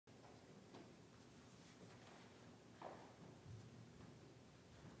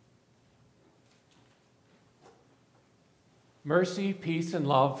Mercy, peace, and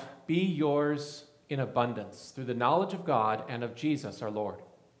love be yours in abundance through the knowledge of God and of Jesus our Lord.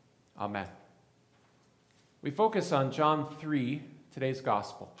 Amen. We focus on John 3, today's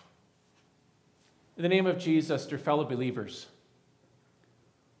gospel. In the name of Jesus, dear fellow believers,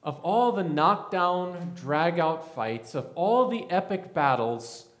 of all the knockdown, drag-out fights, of all the epic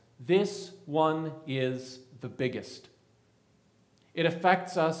battles, this one is the biggest. It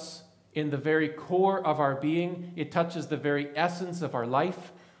affects us in the very core of our being. It touches the very essence of our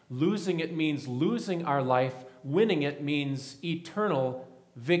life. Losing it means losing our life. Winning it means eternal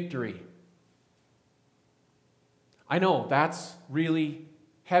victory. I know that's really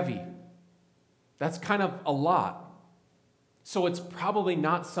heavy. That's kind of a lot. So it's probably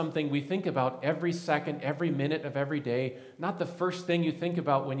not something we think about every second, every minute of every day. Not the first thing you think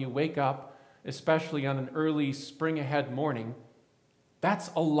about when you wake up, especially on an early spring ahead morning.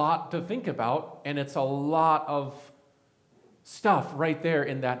 That's a lot to think about, and it's a lot of stuff right there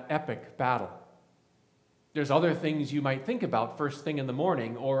in that epic battle. There's other things you might think about first thing in the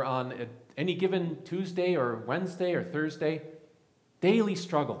morning or on any given Tuesday or Wednesday or Thursday. Daily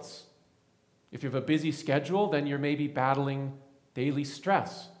struggles. If you have a busy schedule, then you're maybe battling daily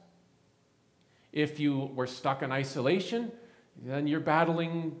stress. If you were stuck in isolation, then you're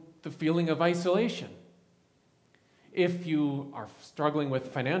battling the feeling of isolation. If you are struggling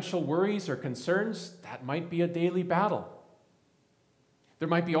with financial worries or concerns, that might be a daily battle. There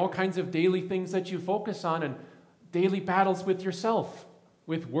might be all kinds of daily things that you focus on and daily battles with yourself,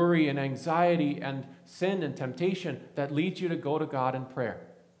 with worry and anxiety and sin and temptation that leads you to go to God in prayer.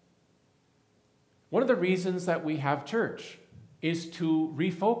 One of the reasons that we have church is to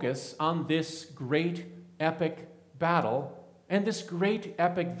refocus on this great epic battle and this great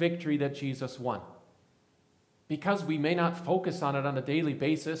epic victory that Jesus won. Because we may not focus on it on a daily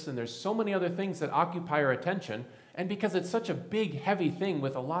basis, and there's so many other things that occupy our attention, and because it's such a big, heavy thing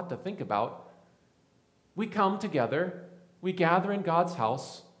with a lot to think about, we come together, we gather in God's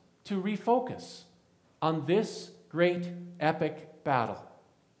house to refocus on this great, epic battle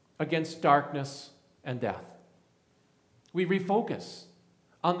against darkness and death. We refocus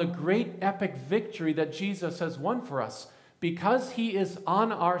on the great, epic victory that Jesus has won for us because he is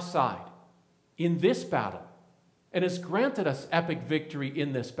on our side in this battle and has granted us epic victory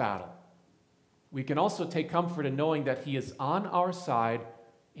in this battle. We can also take comfort in knowing that he is on our side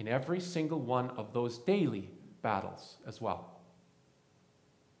in every single one of those daily battles as well.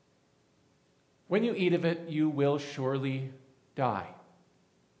 When you eat of it, you will surely die.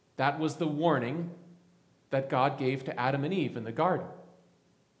 That was the warning that God gave to Adam and Eve in the garden.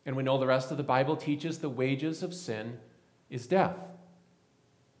 And we know the rest of the Bible teaches the wages of sin is death.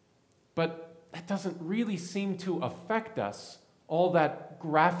 But that doesn't really seem to affect us all that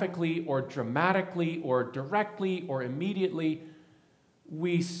graphically or dramatically or directly or immediately.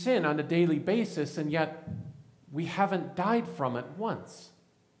 We sin on a daily basis, and yet we haven't died from it once.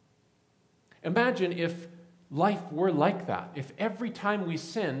 Imagine if life were like that. If every time we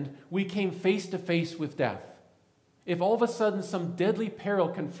sinned, we came face to face with death. If all of a sudden some deadly peril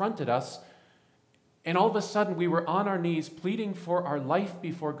confronted us, and all of a sudden we were on our knees pleading for our life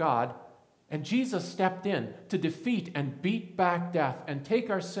before God, and Jesus stepped in to defeat and beat back death and take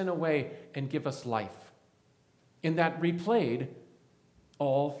our sin away and give us life. And that replayed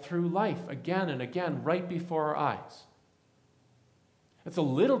all through life, again and again, right before our eyes. It's a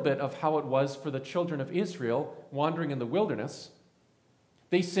little bit of how it was for the children of Israel wandering in the wilderness.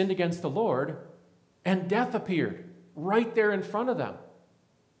 They sinned against the Lord, and death appeared right there in front of them.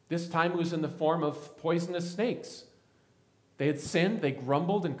 This time it was in the form of poisonous snakes. They had sinned, they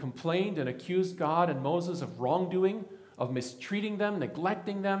grumbled and complained and accused God and Moses of wrongdoing, of mistreating them,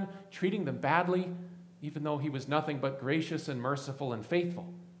 neglecting them, treating them badly, even though he was nothing but gracious and merciful and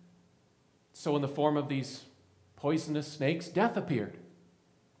faithful. So in the form of these poisonous snakes, death appeared,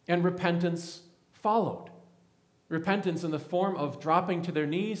 and repentance followed. Repentance in the form of dropping to their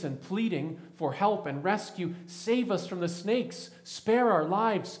knees and pleading for help and rescue. Save us from the snakes, spare our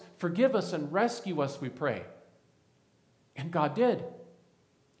lives, forgive us and rescue us, we pray. And God did.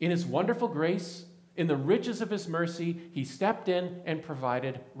 In his wonderful grace, in the riches of his mercy, he stepped in and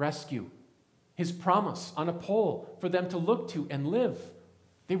provided rescue. His promise on a pole for them to look to and live.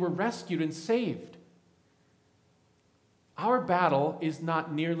 They were rescued and saved. Our battle is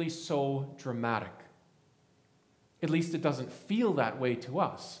not nearly so dramatic. At least it doesn't feel that way to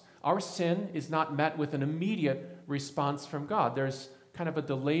us. Our sin is not met with an immediate response from God. There's kind of a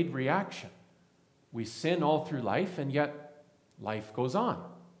delayed reaction. We sin all through life, and yet life goes on.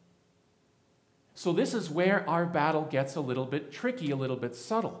 So this is where our battle gets a little bit tricky, a little bit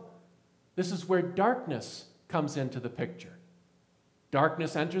subtle. This is where darkness comes into the picture.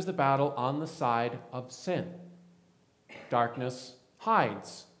 Darkness enters the battle on the side of sin. Darkness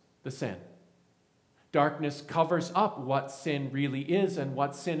hides the sin. Darkness covers up what sin really is and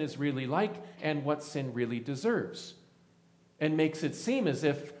what sin is really like and what sin really deserves, and makes it seem as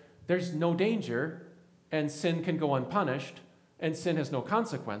if there's no danger and sin can go unpunished and sin has no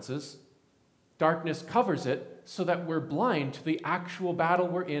consequences. Darkness covers it so that we're blind to the actual battle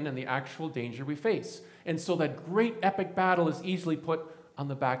we're in and the actual danger we face. And so that great epic battle is easily put on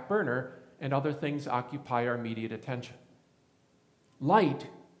the back burner and other things occupy our immediate attention. Light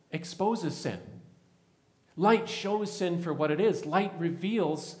exposes sin. Light shows sin for what it is. Light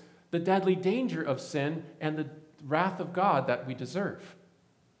reveals the deadly danger of sin and the wrath of God that we deserve.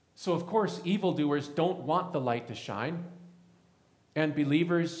 So, of course, evildoers don't want the light to shine, and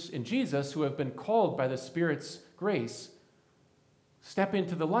believers in Jesus who have been called by the Spirit's grace step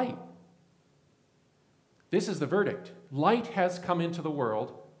into the light. This is the verdict. Light has come into the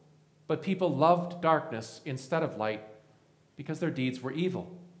world, but people loved darkness instead of light because their deeds were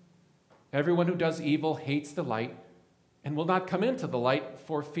evil. Everyone who does evil hates the light and will not come into the light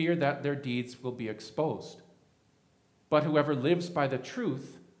for fear that their deeds will be exposed. But whoever lives by the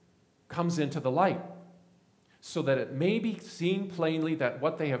truth comes into the light, so that it may be seen plainly that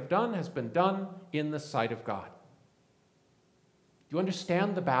what they have done has been done in the sight of God. Do you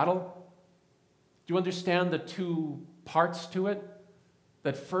understand the battle? Do you understand the two parts to it?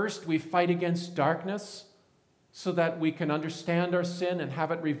 That first we fight against darkness so that we can understand our sin and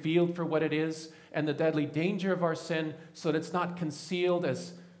have it revealed for what it is, and the deadly danger of our sin so that it's not concealed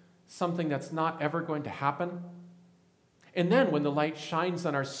as something that's not ever going to happen. And then when the light shines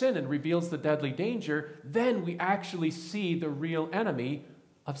on our sin and reveals the deadly danger, then we actually see the real enemy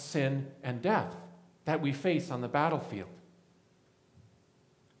of sin and death that we face on the battlefield.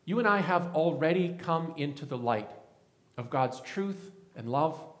 You and I have already come into the light of God's truth and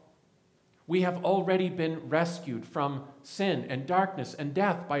love. We have already been rescued from sin and darkness and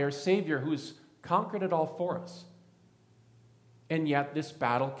death by our Savior who's conquered it all for us. And yet this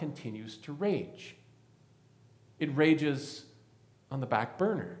battle continues to rage. It rages on the back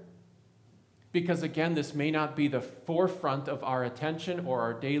burner. Because again, this may not be the forefront of our attention or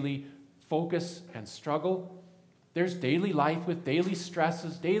our daily focus and struggle. There's daily life with daily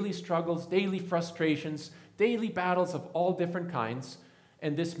stresses, daily struggles, daily frustrations, daily battles of all different kinds,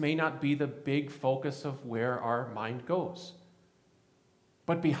 and this may not be the big focus of where our mind goes.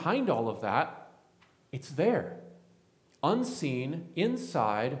 But behind all of that, it's there, unseen,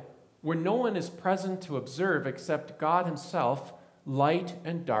 inside, where no one is present to observe except God himself. Light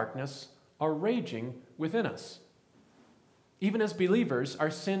and darkness are raging within us. Even as believers, our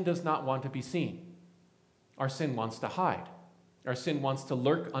sin does not want to be seen. Our sin wants to hide. Our sin wants to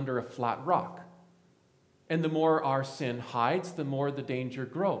lurk under a flat rock. And the more our sin hides, the more the danger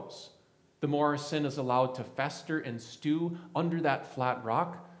grows. The more our sin is allowed to fester and stew under that flat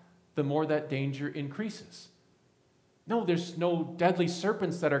rock, the more that danger increases. No, there's no deadly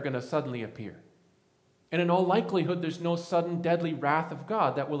serpents that are going to suddenly appear. And in all likelihood, there's no sudden deadly wrath of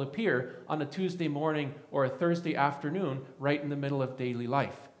God that will appear on a Tuesday morning or a Thursday afternoon right in the middle of daily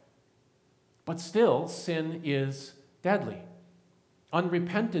life. But still, sin is deadly.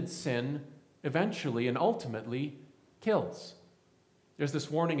 Unrepented sin eventually and ultimately kills. There's this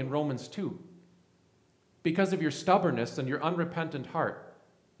warning in Romans 2. Because of your stubbornness and your unrepentant heart,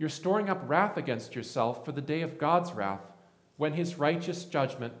 you're storing up wrath against yourself for the day of God's wrath, when his righteous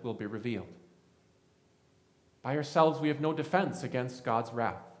judgment will be revealed. By ourselves, we have no defense against God's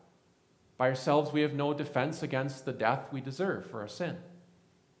wrath. By ourselves, we have no defense against the death we deserve for our sin.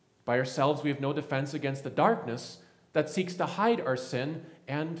 By ourselves, we have no defense against the darkness that seeks to hide our sin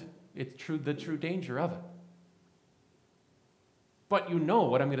and the true danger of it. But you know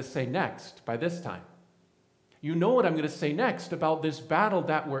what I'm going to say next by this time. You know what I'm going to say next about this battle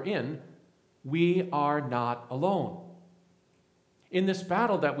that we're in. We are not alone. In this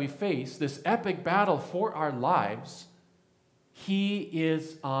battle that we face, this epic battle for our lives, he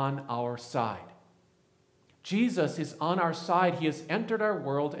is on our side. Jesus is on our side. He has entered our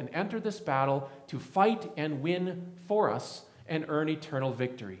world and entered this battle to fight and win for us and earn eternal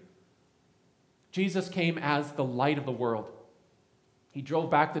victory. Jesus came as the light of the world. He drove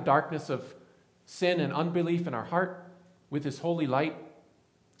back the darkness of sin and unbelief in our heart with his holy light.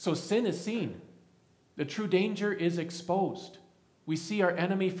 So sin is seen. The true danger is exposed. We see our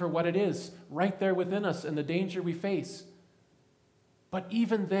enemy for what it is, right there within us and the danger we face. But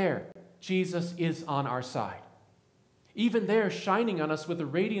even there, Jesus is on our side. Even there, shining on us with the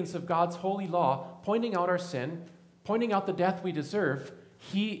radiance of God's holy law, pointing out our sin, pointing out the death we deserve,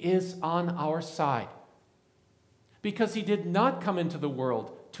 he is on our side. because he did not come into the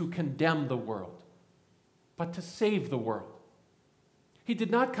world to condemn the world, but to save the world. He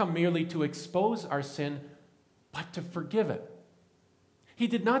did not come merely to expose our sin, but to forgive it. He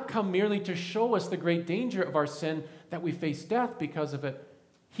did not come merely to show us the great danger of our sin, that we face death because of it.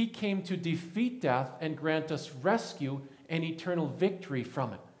 He came to defeat death and grant us rescue and eternal victory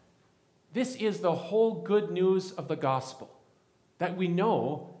from it. This is the whole good news of the gospel that we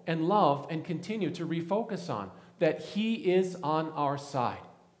know and love and continue to refocus on, that he is on our side,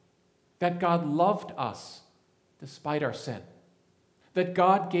 that God loved us despite our sin, that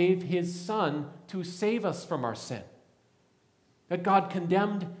God gave his Son to save us from our sin, that God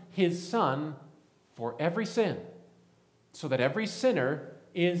condemned his Son for every sin, so that every sinner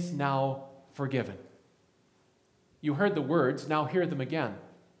is now forgiven. You heard the words, now hear them again.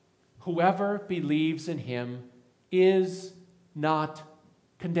 Whoever believes in him is not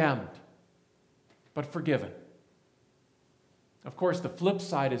condemned, but forgiven. Of course, the flip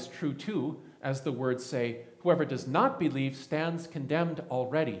side is true too, as the words say, whoever does not believe stands condemned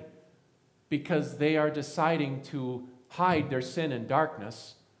already, because they are deciding to hide their sin in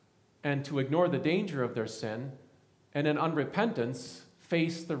darkness and to ignore the danger of their sin, and in unrepentance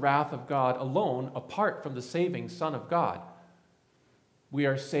face the wrath of God alone, apart from the saving Son of God. We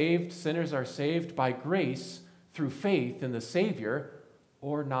are saved, sinners are saved by grace through faith in the Savior,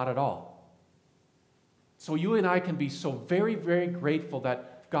 or not at all. So you and I can be so very, very grateful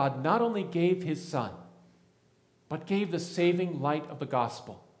that God not only gave his Son, but gave the saving light of the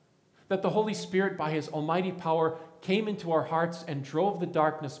gospel, that the Holy Spirit, by his almighty power, came into our hearts and drove the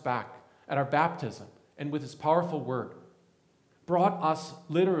darkness back at our baptism, and with his powerful word, brought us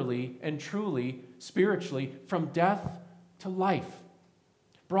literally and truly, spiritually, from death to life,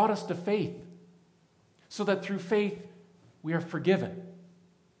 brought us to faith, so that through faith we are forgiven.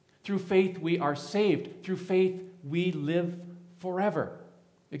 Through faith we are saved. Through faith we live forever.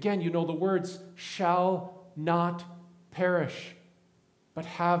 Again, you know the words, shall not perish, but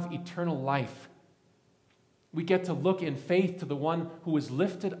have eternal life. We get to look in faith to the one who was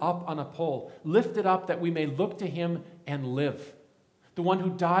lifted up on a pole, lifted up that we may look to him and live. The one who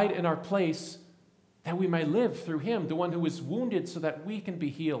died in our place that we may live through him. The one who was wounded so that we can be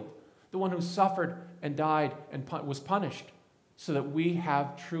healed. The one who suffered and died and was punished so that we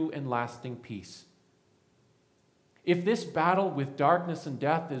have true and lasting peace. If this battle with darkness and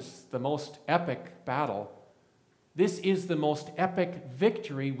death is the most epic battle, this is the most epic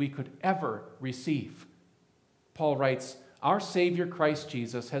victory we could ever receive. Paul writes, our Savior Christ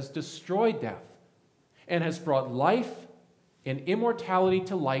Jesus has destroyed death and has brought life and immortality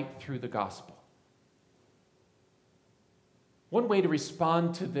to light through the gospel. One way to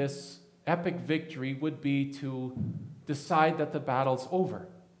respond to this epic victory would be to decide that the battle's over.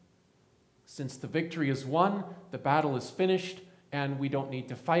 Since the victory is won, the battle is finished, and we don't need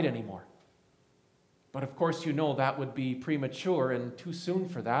to fight anymore. But of course, you know that would be premature and too soon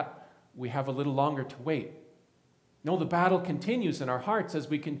for that. We have a little longer to wait. No, the battle continues in our hearts as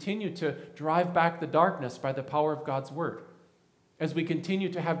we continue to drive back the darkness by the power of God's word. As we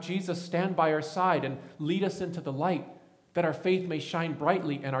continue to have Jesus stand by our side and lead us into the light, that our faith may shine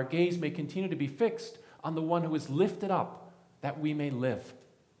brightly and our gaze may continue to be fixed on the one who is lifted up, that we may live.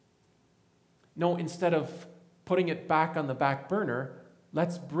 No, instead of putting it back on the back burner,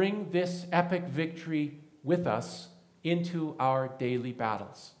 let's bring this epic victory with us into our daily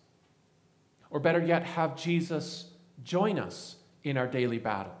battles. Or better yet, have Jesus join us in our daily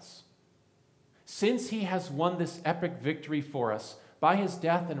battles. Since he has won this epic victory for us by his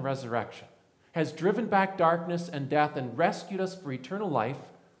death and resurrection, has driven back darkness and death and rescued us for eternal life,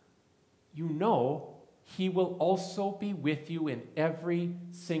 you know he will also be with you in every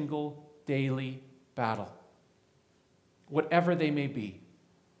single daily battle, whatever they may be,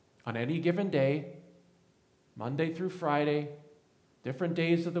 on any given day, Monday through Friday, different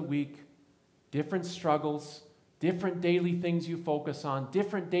days of the week, different struggles, different daily things you focus on,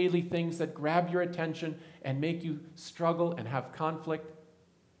 different daily things that grab your attention and make you struggle and have conflict.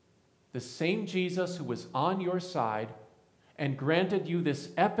 The same Jesus who was on your side and granted you this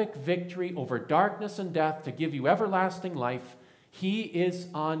epic victory over darkness and death to give you everlasting life, he is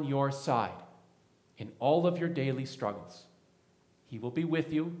on your side in all of your daily struggles. He will be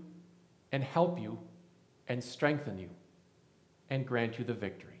with you and help you and strengthen you and grant you the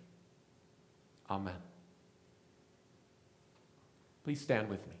victory. Amen. Please stand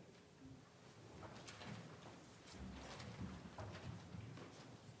with me.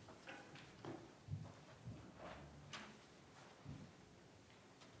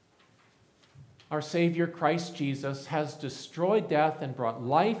 Our Savior, Christ Jesus, has destroyed death and brought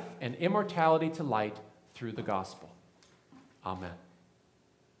life and immortality to light through the gospel. Amen.